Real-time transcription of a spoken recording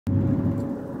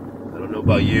don't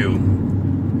know about you,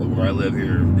 but where I live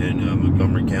here in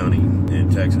Montgomery County in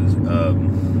Texas, the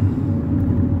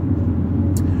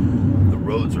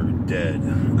roads are dead.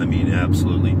 I mean,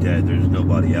 absolutely dead. There's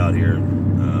nobody out here.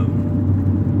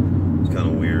 It's kind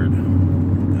of weird.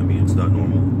 I mean, it's not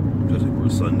normal, especially for a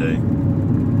Sunday.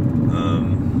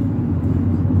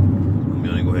 I'm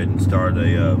going to go ahead and start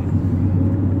a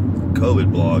COVID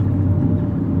blog,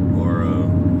 or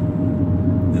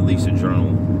at least a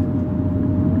journal.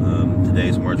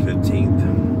 Today's March 15th.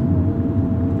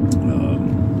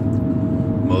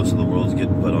 Most of the world's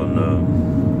getting put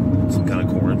on some kind of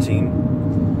quarantine.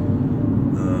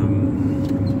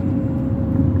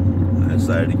 I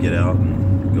decided to get out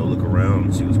and go look around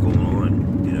and see what's going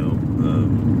on. You know,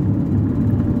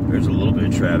 there's a little bit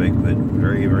of traffic, but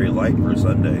very, very light for a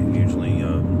Sunday. Usually,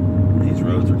 these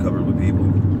roads are covered with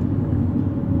people.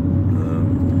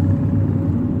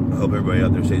 I hope everybody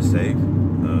out there stays safe.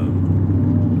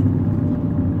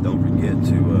 Don't forget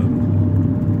to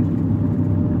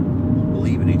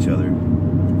believe in each other.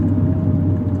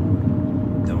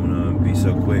 Don't be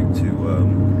so quick to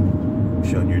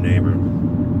shun your neighbor.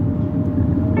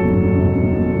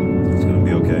 It's gonna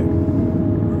be okay.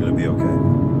 We're gonna be okay.